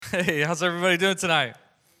Hey, how's everybody doing tonight?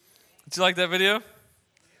 Did you like that video?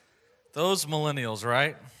 Those millennials,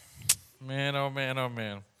 right? Man, oh man, oh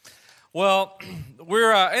man. Well,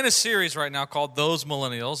 we're in a series right now called Those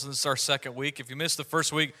Millennials. This is our second week. If you missed the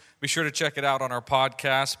first week, be sure to check it out on our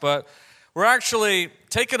podcast. But we're actually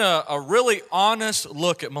taking a really honest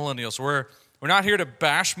look at millennials. We're not here to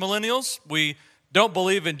bash millennials. We don't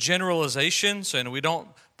believe in generalizations, and we don't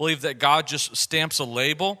believe that God just stamps a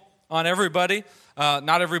label on everybody.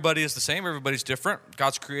 Not everybody is the same. Everybody's different.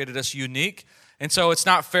 God's created us unique. And so it's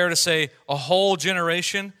not fair to say a whole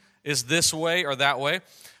generation is this way or that way.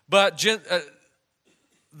 But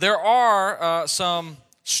there are some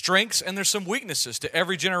strengths and there's some weaknesses to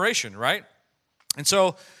every generation, right? And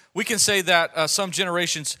so we can say that some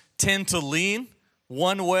generations tend to lean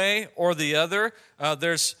one way or the other.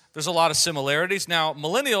 There's a lot of similarities. Now,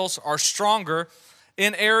 millennials are stronger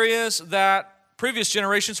in areas that previous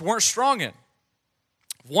generations weren't strong in.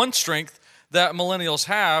 One strength that millennials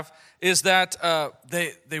have is that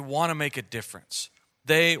they want to make a difference.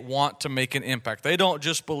 They want to make an impact. They don't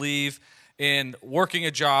just believe in working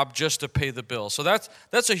a job just to pay the bills. So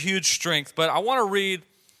that's a huge strength. But I want to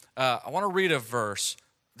read a verse,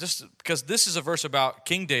 just because this is a verse about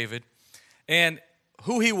King David and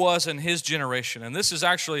who he was in his generation. And this is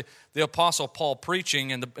actually the Apostle Paul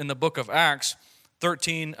preaching in the book of Acts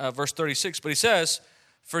 13, verse 36. But he says,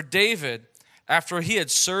 "For David, after he had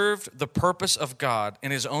served the purpose of God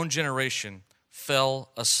in his own generation, fell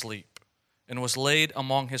asleep and was laid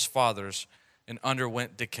among his fathers and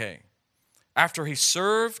underwent decay." After he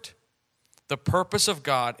served the purpose of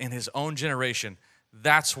God in his own generation,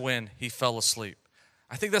 that's when he fell asleep.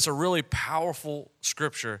 I think that's a really powerful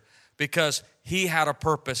scripture because he had a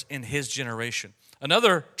purpose in his generation.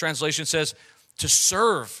 Another translation says to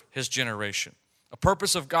serve his generation, a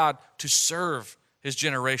purpose of God to serve his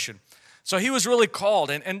generation. So he was really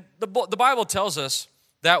called, and the Bible tells us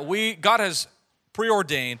that God has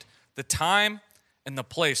preordained the time and the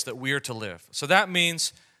place that we are to live. So that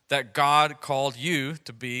means that God called you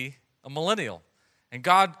to be a millennial. And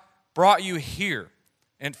God brought you here,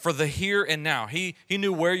 and for the here and now. He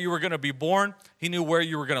knew where you were going to be born. He knew where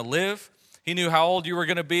you were going to live. He knew how old you were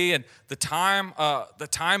going to be and the time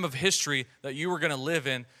of history that you were going to live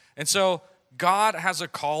in. And so God has a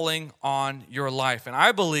calling on your life. And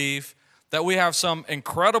I believe that we have some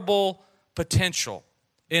incredible potential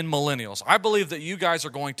in millennials. I believe that you guys are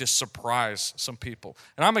going to surprise some people.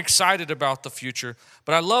 And I'm excited about the future.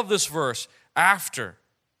 But I love this verse. After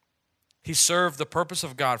he served the purpose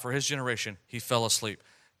of God for his generation, he fell asleep.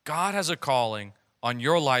 God has a calling on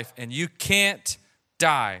your life, and you can't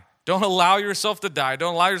die. Don't allow yourself to die.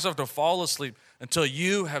 Don't allow yourself to fall asleep until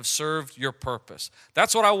you have served your purpose.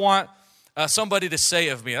 That's what I want somebody to say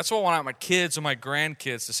of me. That's what I want my kids and my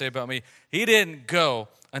grandkids to say about me. He didn't go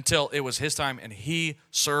until it was his time, and he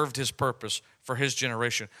served his purpose for his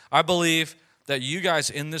generation. I believe that you guys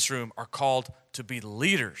in this room are called to be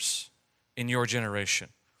leaders in your generation.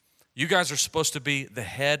 You guys are supposed to be the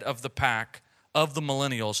head of the pack of the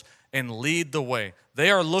millennials and lead the way. They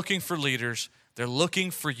are looking for leaders. They're looking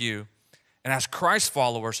for you. And as Christ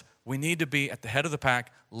followers, we need to be at the head of the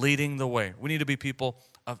pack leading the way. We need to be people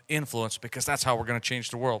of influence because that's how we're going to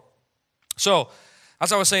change the world. So,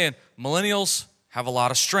 as I was saying, millennials have a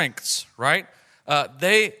lot of strengths, right?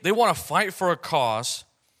 They want to fight for a cause,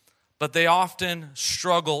 but they often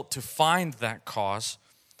struggle to find that cause,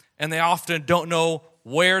 and they often don't know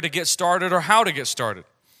where to get started or how to get started.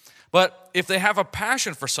 But if they have a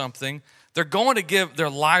passion for something, they're going to give their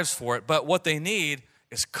lives for it, but what they need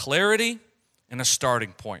is clarity and a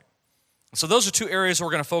starting point. So those are two areas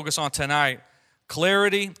we're going to focus on tonight,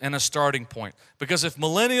 clarity and a starting point. Because if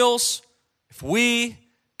we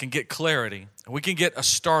can get clarity, and we can get a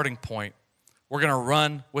starting point, we're going to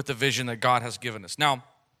run with the vision that God has given us. Now,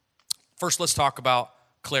 first let's talk about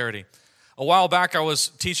clarity. A while back, I was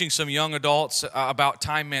teaching some young adults about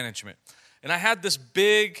time management. And I had this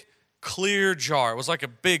big, clear jar. It was like a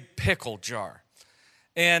big pickle jar.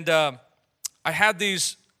 And I had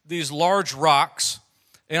these large rocks,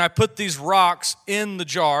 and I put these rocks in the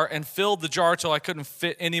jar and filled the jar till I couldn't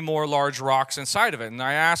fit any more large rocks inside of it. And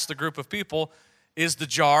I asked the group of people, is the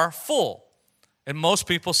jar full? And most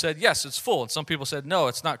people said, yes, it's full. And some people said, no,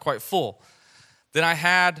 it's not quite full. Then I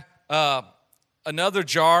had another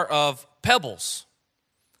jar of pebbles,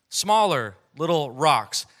 smaller little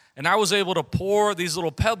rocks. And I was able to pour these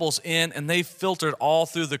little pebbles in, and they filtered all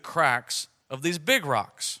through the cracks of these big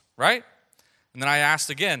rocks, right? And then I asked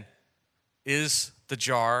again, is the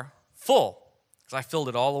jar full? Because I filled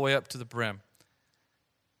it all the way up to the brim.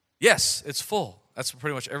 Yes, it's full. That's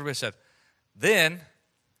pretty much everybody said. Then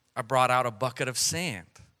I brought out a bucket of sand.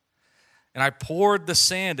 and I poured the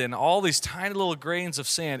sand in. All these tiny little grains of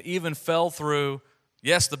sand even fell through,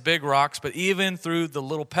 yes, the big rocks, but even through the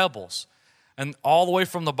little pebbles. And all the way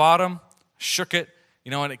from the bottom, shook it,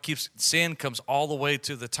 and sand comes all the way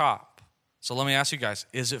to the top. So let me ask you guys,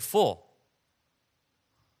 is it full?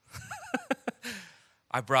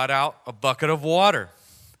 I brought out a bucket of water,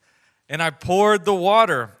 and I poured the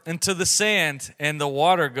water into the sand, and the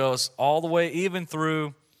water goes all the way even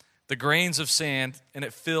through the grains of sand, and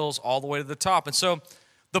it fills all the way to the top. And so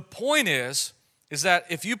the point is that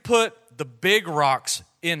if you put the big rocks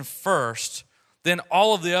in first, then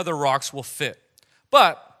all of the other rocks will fit.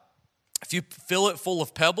 But if you fill it full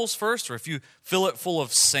of pebbles first, or if you fill it full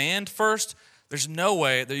of sand first, there's no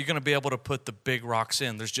way that you're going to be able to put the big rocks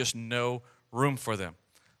in. There's just no room for them.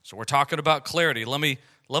 So we're talking about clarity. Let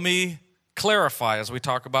me clarify as we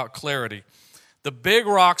talk about clarity. The big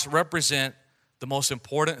rocks represent the most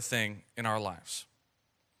important thing in our lives.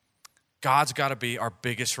 God's got to be our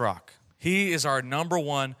biggest rock. He is our number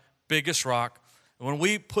one biggest rock. And when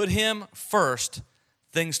we put him first,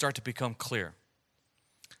 things start to become clear.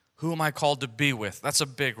 Who am I called to be with? That's a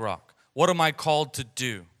big rock. What am I called to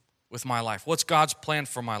do with my life? What's God's plan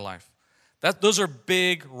for my life? Those are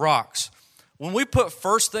big rocks. When we put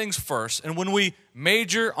first things first, and when we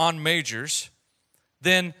major on majors,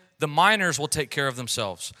 then the minors will take care of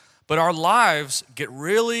themselves. But our lives get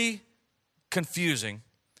really confusing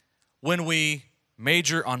when we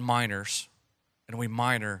major on minors and we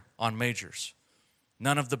minor on majors.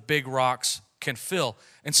 None of the big rocks can fill.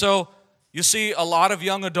 And so you see a lot of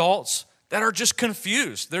young adults that are just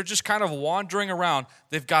confused. They're just kind of wandering around.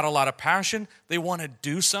 They've got a lot of passion. They want to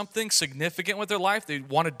do something significant with their life. They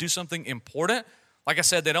want to do something important. Like I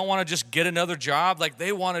said, they don't want to just get another job. Like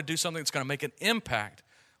they want to do something that's going to make an impact,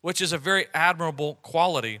 which is a very admirable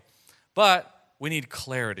quality. But we need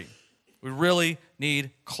clarity. We really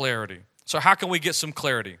need clarity. So how can we get some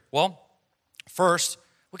clarity? Well, first,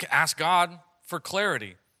 we can ask God for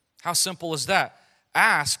clarity. How simple is that?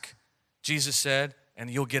 Ask, Jesus said, and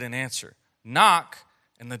you'll get an answer. Knock,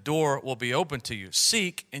 and the door will be open to you.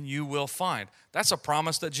 Seek, and you will find. That's a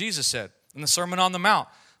promise that Jesus said in the Sermon on the Mount.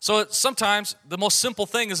 So sometimes the most simple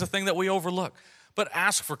thing is the thing that we overlook. But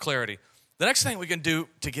ask for clarity. The next thing we can do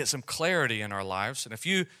to get some clarity in our lives, and if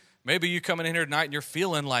maybe you coming in here tonight and you're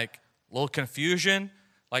feeling like a little confusion,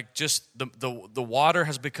 like just the water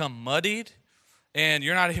has become muddied, and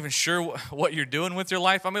you're not even sure what you're doing with your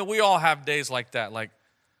life. I mean, we all have days like that, like,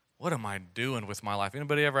 what am I doing with my life?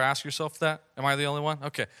 Anybody ever ask yourself that? Am I the only one?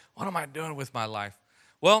 Okay. What am I doing with my life?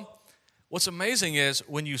 Well, what's amazing is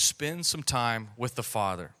when you spend some time with the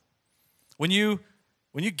Father, when you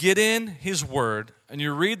get in his word and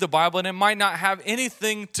you read the Bible, and it might not have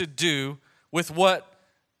anything to do with what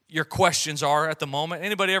your questions are at the moment.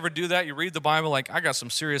 Anybody ever do that? You read the Bible like, I got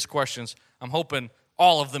some serious questions. I'm hoping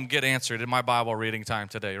all of them get answered in my Bible reading time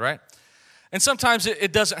today, right? And sometimes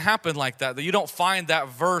it doesn't happen like that you don't find that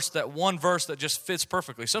one verse that just fits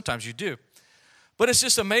perfectly. Sometimes you do. But it's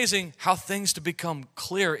just amazing how things to become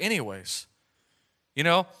clear anyways.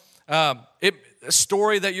 A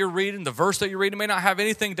story that you're reading, the verse that you're reading may not have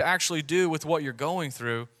anything to actually do with what you're going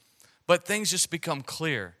through, but things just become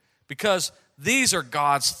clear because these are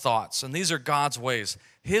God's thoughts and these are God's ways.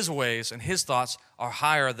 His ways and his thoughts are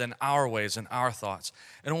higher than our ways and our thoughts.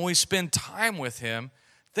 And when we spend time with him,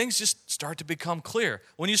 things just start to become clear.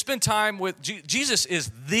 When you spend time with Jesus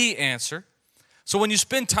is the answer. So when you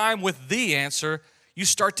spend time with the answer, you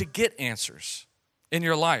start to get answers in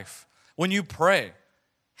your life. When you pray,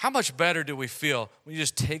 how much better do we feel when you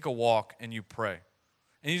just take a walk and you pray?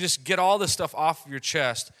 And you just get all this stuff off of your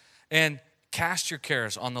chest and cast your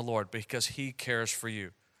cares on the Lord because he cares for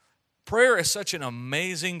you. Prayer is such an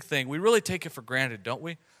amazing thing. We really take it for granted, don't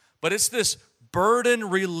we? But it's this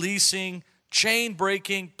burden-releasing,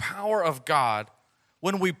 chain-breaking power of God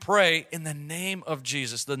when we pray in the name of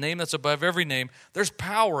Jesus, the name that's above every name. There's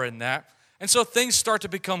power in that. And so things start to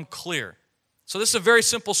become clear. So this is a very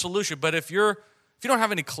simple solution, but if you don't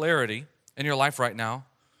have any clarity in your life right now,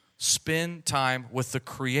 spend time with the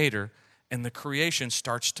Creator, and the creation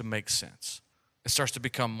starts to make sense. It starts to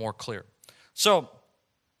become more clear. So,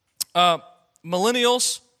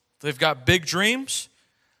 millennials, they've got big dreams,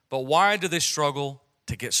 but why do they struggle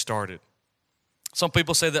to get started? Some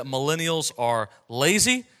people say that millennials are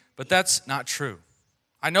lazy, but that's not true.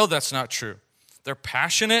 I know that's not true. They're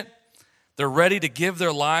passionate. They're ready to give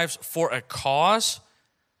their lives for a cause,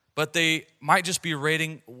 but they might just be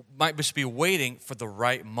waiting for the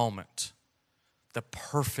right moment, the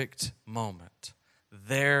perfect moment,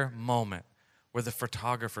 their moment where the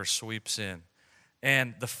photographer sweeps in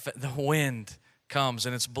and the wind comes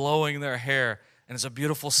and it's blowing their hair and there's a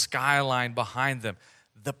beautiful skyline behind them.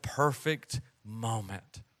 The perfect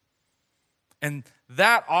moment. And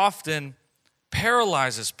that often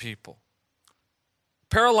paralyzes people.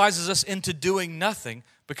 Paralyzes us into doing nothing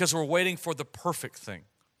because we're waiting for the perfect thing.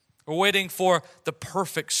 We're waiting for the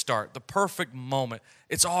perfect start, the perfect moment.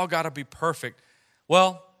 It's all got to be perfect.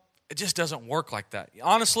 Well, it just doesn't work like that.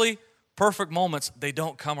 Honestly, perfect moments, they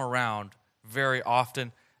don't come around very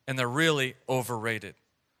often, and they're really overrated.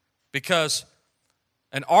 Because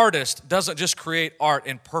an artist doesn't just create art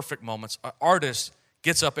in perfect moments. An artist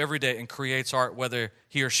gets up every day and creates art whether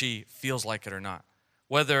he or she feels like it or not,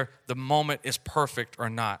 whether the moment is perfect or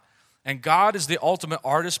not. And God is the ultimate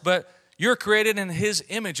artist, but you're created in His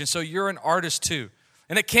image, and so you're an artist too.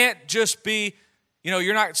 And it can't just be,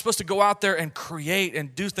 you're not supposed to go out there and create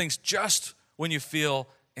and do things just when you feel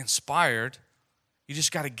inspired. You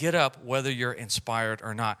just got to get up whether you're inspired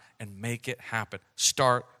or not and make it happen.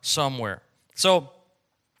 Start somewhere. So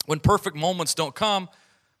when perfect moments don't come,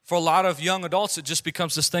 for a lot of young adults, it just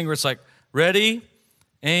becomes this thing where it's like, ready,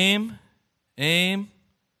 aim, aim,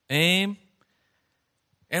 aim,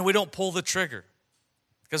 and we don't pull the trigger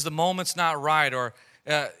because the moment's not right, or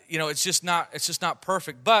it's just not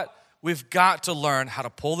perfect. But we've got to learn how to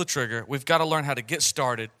pull the trigger. We've got to learn how to get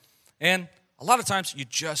started, and a lot of times you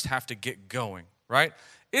just have to get going, right?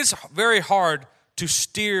 It's very hard to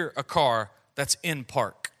steer a car that's in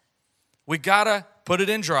park. We gotta put it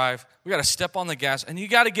in drive. We gotta step on the gas, and you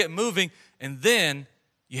gotta get moving, and then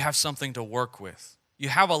you have something to work with. You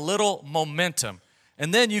have a little momentum.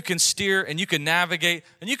 And then you can steer and you can navigate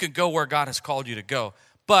and you can go where God has called you to go.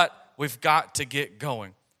 But we've got to get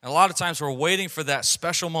going. And a lot of times we're waiting for that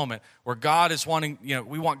special moment where God is wanting,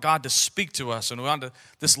 we want God to speak to us, and we want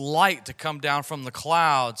this light to come down from the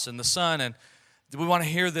clouds and the sun, and we want to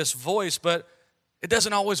hear this voice, but it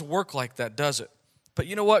doesn't always work like that, does it? But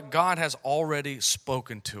you know what? God has already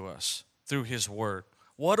spoken to us through His Word.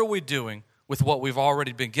 What are we doing with what we've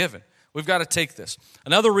already been given? We've got to take this.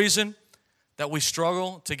 Another reason that we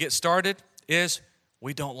struggle to get started is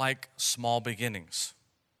we don't like small beginnings.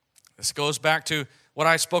 This goes back to what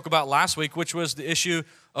I spoke about last week, which was the issue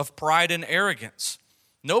of pride and arrogance.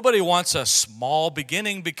 Nobody wants a small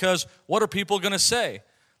beginning because what are people going to say?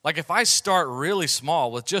 Like if I start really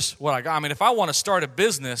small with just what I got, if I want to start a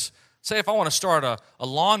business, say if I want to start a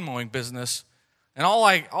lawn mowing business, and all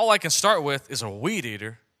I can start with is a weed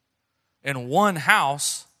eater in one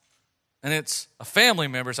house, and it's a family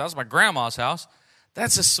member's house, my grandma's house,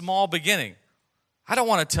 that's a small beginning. I don't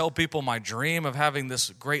want to tell people my dream of having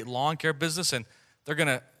this great lawn care business, and they're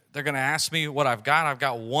gonna ask me what I've got. I've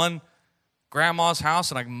got one grandma's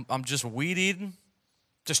house, and I'm just weed eating,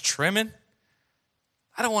 just trimming.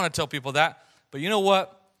 I don't want to tell people that, but you know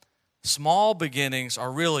what? Small beginnings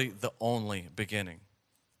are really the only beginning.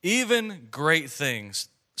 Even great things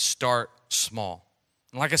start small.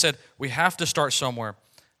 And like I said, we have to start somewhere.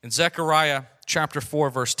 In Zechariah chapter 4,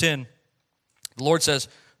 verse 10, the Lord says,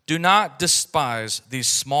 "Do not despise these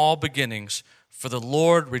small beginnings, for the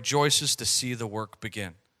Lord rejoices to see the work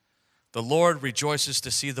begin." The Lord rejoices to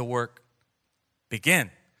see the work begin.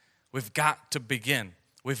 We've got to begin.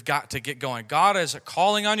 We've got to get going. God is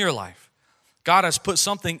calling on your life. God has put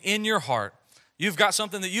something in your heart. You've got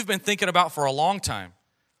something that you've been thinking about for a long time.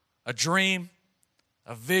 A dream,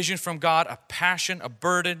 a vision from God, a passion, a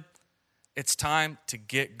burden. It's time to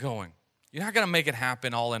get going. You're not going to make it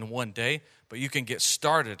happen all in one day, but you can get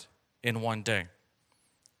started in one day.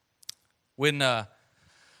 When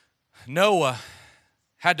Noah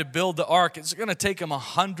had to build the ark, it's going to take him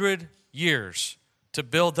 100 years to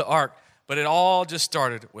build the ark, but it all just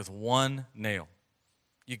started with one nail.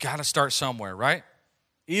 You got to start somewhere, right?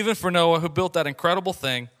 Even for Noah, who built that incredible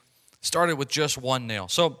thing, started with just one nail.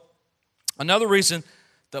 So another reason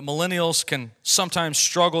that millennials can sometimes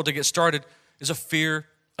struggle to get started is a fear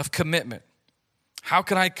of commitment. How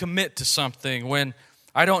can I commit to something when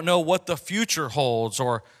I don't know what the future holds?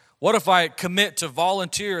 Or what if I commit to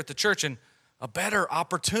volunteer at the church and a better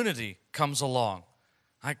opportunity comes along?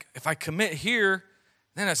 Like if I commit here,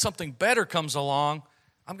 then if something better comes along,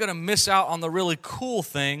 I'm going to miss out on the really cool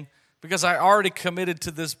thing because I already committed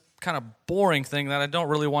to this kind of boring thing that I don't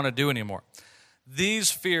really want to do anymore.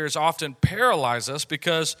 These fears often paralyze us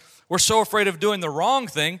because we're so afraid of doing the wrong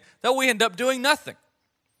thing that we end up doing nothing.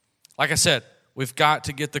 Like I said, we've got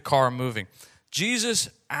to get the car moving. Jesus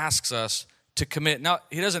asks us to commit. Now,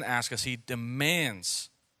 He doesn't ask us. He demands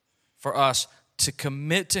for us to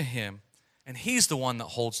commit to Him, and He's the one that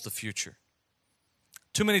holds the future.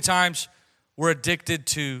 Too many times, we're addicted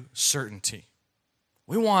to certainty.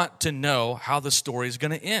 We want to know how the story is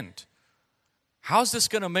going to end. How's this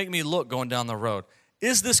going to make me look going down the road?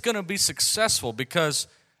 is this going to be successful? Because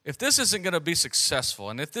if this isn't going to be successful,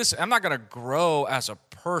 and I'm not going to grow as a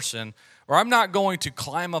person, or I'm not going to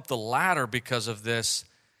climb up the ladder because of this,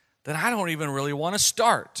 then I don't even really want to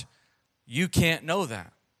start. You can't know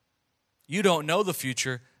that. You don't know the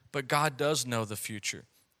future, but God does know the future.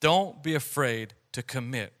 Don't be afraid to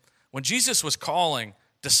commit. When Jesus was calling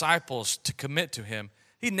disciples to commit to him,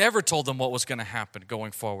 he never told them what was going to happen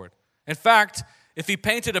going forward. In fact, if he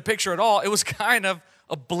painted a picture at all, it was kind of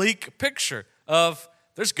a bleak picture of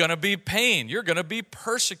there's going to be pain. You're going to be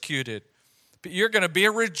persecuted. You're going to be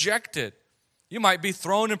rejected. You might be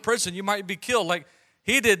thrown in prison. You might be killed. Like,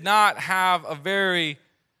 he did not have the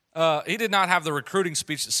recruiting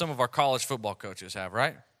speech that some of our college football coaches have,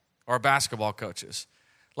 right? Or basketball coaches.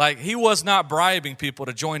 Like, he was not bribing people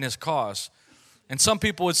to join his cause. And some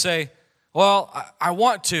people would say, well, I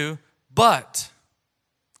want to, but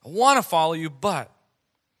I want to follow you, but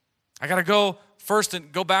I got to go first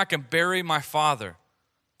and go back and bury my father.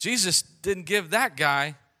 Jesus didn't give that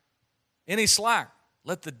guy any slack.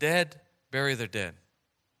 Let the dead bury their dead.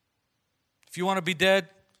 If you want to be dead,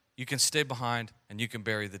 you can stay behind and you can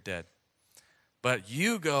bury the dead. But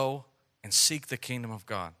you go and seek the kingdom of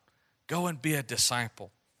God. Go and be a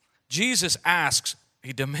disciple. Jesus asks,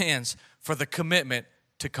 he demands for the commitment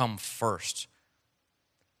to come first.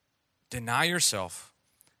 Deny yourself,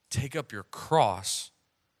 take up your cross,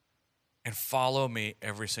 and follow me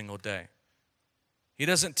every single day. He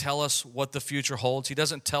doesn't tell us what the future holds. He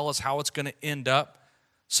doesn't tell us how it's going to end up.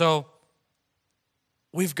 So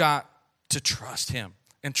we've got to trust him.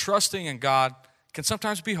 And trusting in God can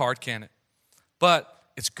sometimes be hard, can it? But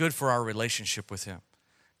it's good for our relationship with him.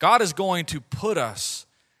 God is going to put us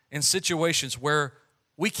in situations where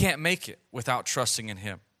we can't make it without trusting in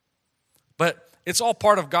him. But it's all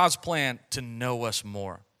part of God's plan to know us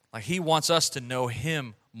more. Like, he wants us to know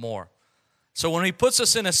him more. So when he puts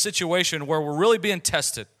us in a situation where we're really being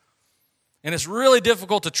tested and it's really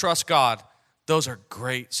difficult to trust God, those are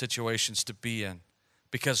great situations to be in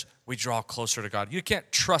because we draw closer to God. You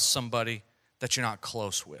can't trust somebody that you're not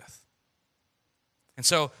close with. And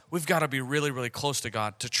so we've got to be really, really close to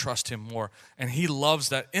God to trust him more. And he loves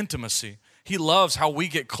that intimacy. He loves how we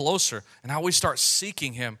get closer and how we start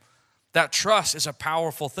seeking him. That trust is a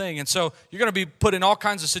powerful thing. And so you're going to be put in all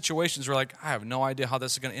kinds of situations where, like, I have no idea how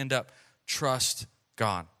this is going to end up. Trust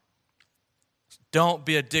God. Don't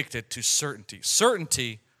be addicted to certainty.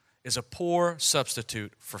 Certainty is a poor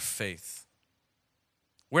substitute for faith.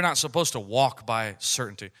 We're not supposed to walk by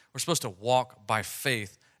certainty. We're supposed to walk by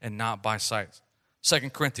faith and not by sight.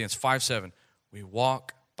 2 Corinthians 5:7, we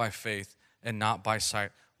walk by faith and not by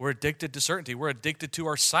sight. We're addicted to certainty. We're addicted to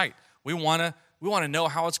our sight. We want to know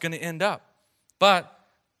how it's going to end up. But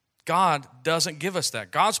God doesn't give us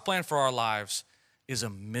that. God's plan for our lives is a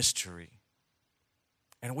mystery.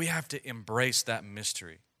 And we have to embrace that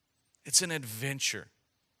mystery. It's an adventure.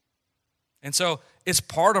 And so it's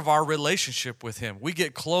part of our relationship with him. We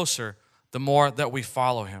get closer the more that we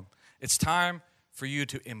follow him. It's time for you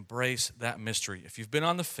to embrace that mystery. If you've been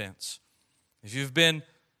on the fence, if you've been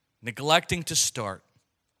neglecting to start,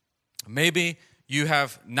 maybe you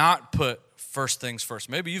have not put first things first.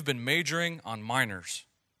 Maybe you've been majoring on minors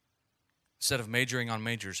instead of majoring on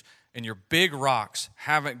majors, and your big rocks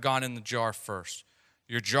haven't gone in the jar first.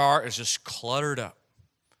 Your jar is just cluttered up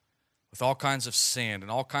with all kinds of sand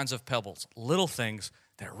and all kinds of pebbles, little things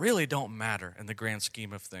that really don't matter in the grand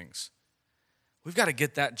scheme of things. We've got to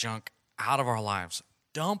get that junk out of our lives.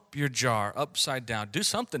 Dump your jar upside down. Do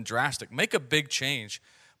something drastic. Make a big change.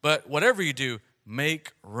 But whatever you do,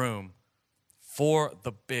 make room for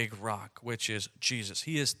the big rock, which is Jesus.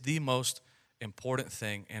 He is the most important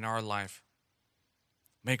thing in our life.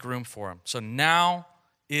 Make room for him. So now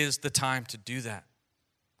is the time to do that.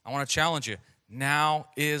 I want to challenge you. Now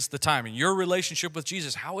is the time. In your relationship with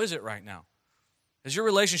Jesus, how is it right now? Is your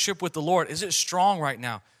relationship with the Lord, is it strong right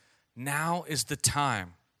now? Now is the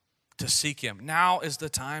time to seek him. Now is the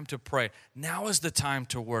time to pray. Now is the time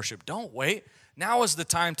to worship. Don't wait. Now is the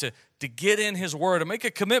time to get in his word, to make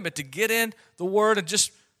a commitment to get in the word and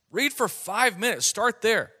just read for 5 minutes. Start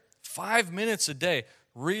there. 5 minutes a day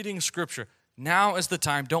reading scripture. Now is the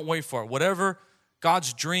time. Don't wait for it. Whatever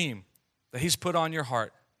God's dream that he's put on your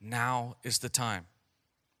heart, now is the time.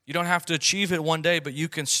 You don't have to achieve it one day, but you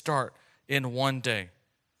can start in one day.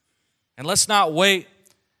 And let's not wait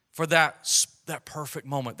for that perfect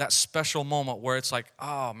moment, that special moment where it's like,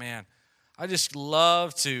 oh man, I just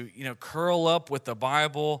love to, curl up with the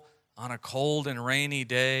Bible on a cold and rainy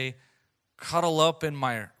day, cuddle up in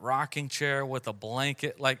my rocking chair with a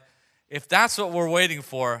blanket. Like, if that's what we're waiting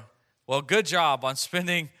for, well, good job on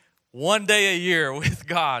spending one day a year with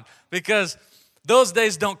God, because Those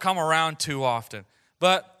days don't come around too often.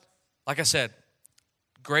 But like I said,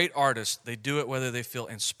 great artists, they do it whether they feel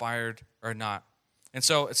inspired or not. And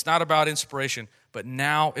so it's not about inspiration, but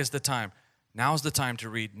now is the time. Now is the time to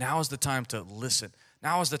read. Now is the time to listen.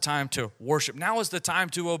 Now is the time to worship. Now is the time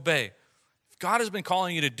to obey. If God has been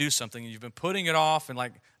calling you to do something, and you've been putting it off and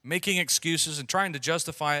like making excuses and trying to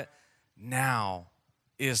justify it, now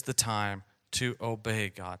is the time to obey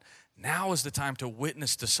God. Now is the time to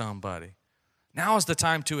witness to somebody. Now is the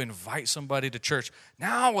time to invite somebody to church.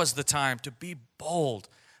 Now is the time to be bold.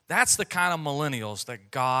 That's the kind of millennials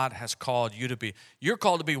that God has called you to be. You're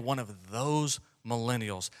called to be one of those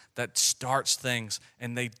millennials that starts things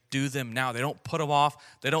and they do them now. They don't put them off.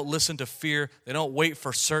 They don't listen to fear. They don't wait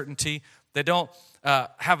for certainty. They don't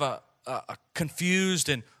have a confused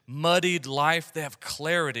and muddied life. They have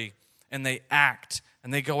clarity and they act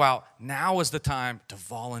and they go out. Now is the time to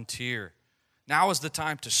volunteer. Now is the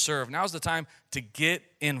time to serve. Now is the time to get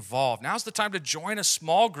involved. Now is the time to join a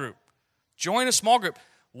small group. Join a small group.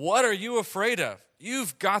 What are you afraid of?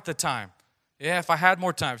 You've got the time. Yeah, if I had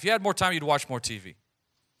more time. If you had more time, you'd watch more TV.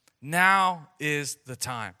 Now is the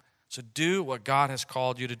time. So do what God has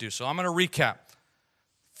called you to do. So I'm going to recap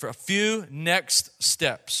for a few next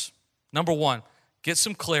steps. Number one, get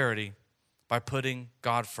some clarity by putting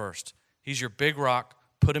God first. He's your big rock.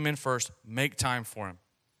 Put him in first. Make time for him.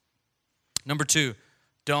 Number two,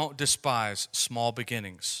 don't despise small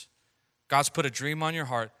beginnings. God's put a dream on your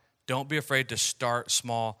heart. Don't be afraid to start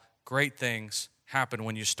small. Great things happen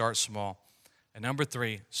when you start small. And number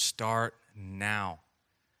three, start now.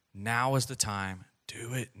 Now is the time.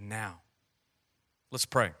 Do it now. Let's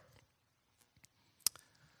pray.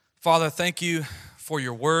 Father, thank you for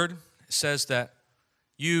your word. It says that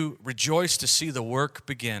you rejoice to see the work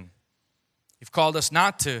begin. You've called us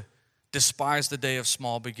not to despise the day of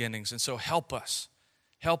small beginnings. And so help us.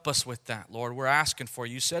 Help us with that, Lord. We're asking for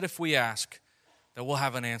you. You said if we ask, that we'll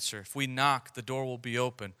have an answer. If we knock, the door will be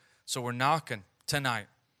open. So we're knocking tonight.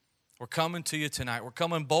 We're coming to you tonight. We're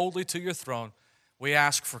coming boldly to your throne. We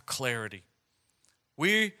ask for clarity.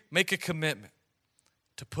 We make a commitment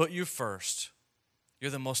to put you first.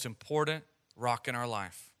 You're the most important rock in our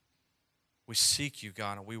life. We seek you,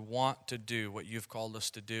 God, and we want to do what you've called us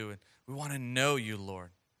to do. And we want to know you, Lord.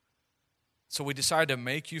 So we decided to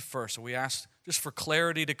make you first. So we asked just for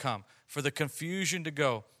clarity to come, for the confusion to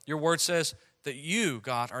go. Your word says that you,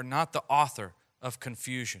 God, are not the author of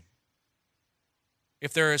confusion.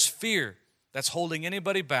 If there is fear that's holding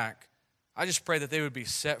anybody back, I just pray that they would be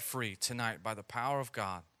set free tonight by the power of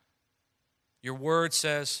God. Your word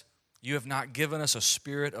says you have not given us a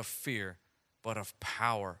spirit of fear, but of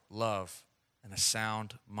power, love, and a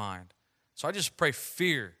sound mind. So I just pray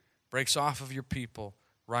fear breaks off of your people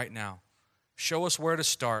right now. Show us where to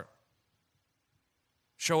start.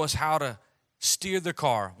 Show us how to steer the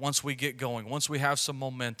car once we get going, once we have some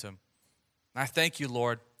momentum. And I thank you,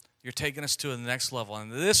 Lord. You're taking us to the next level.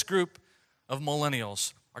 And this group of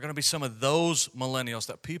millennials are going to be some of those millennials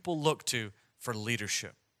that people look to for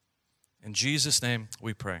leadership. In Jesus' name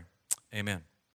we pray. Amen.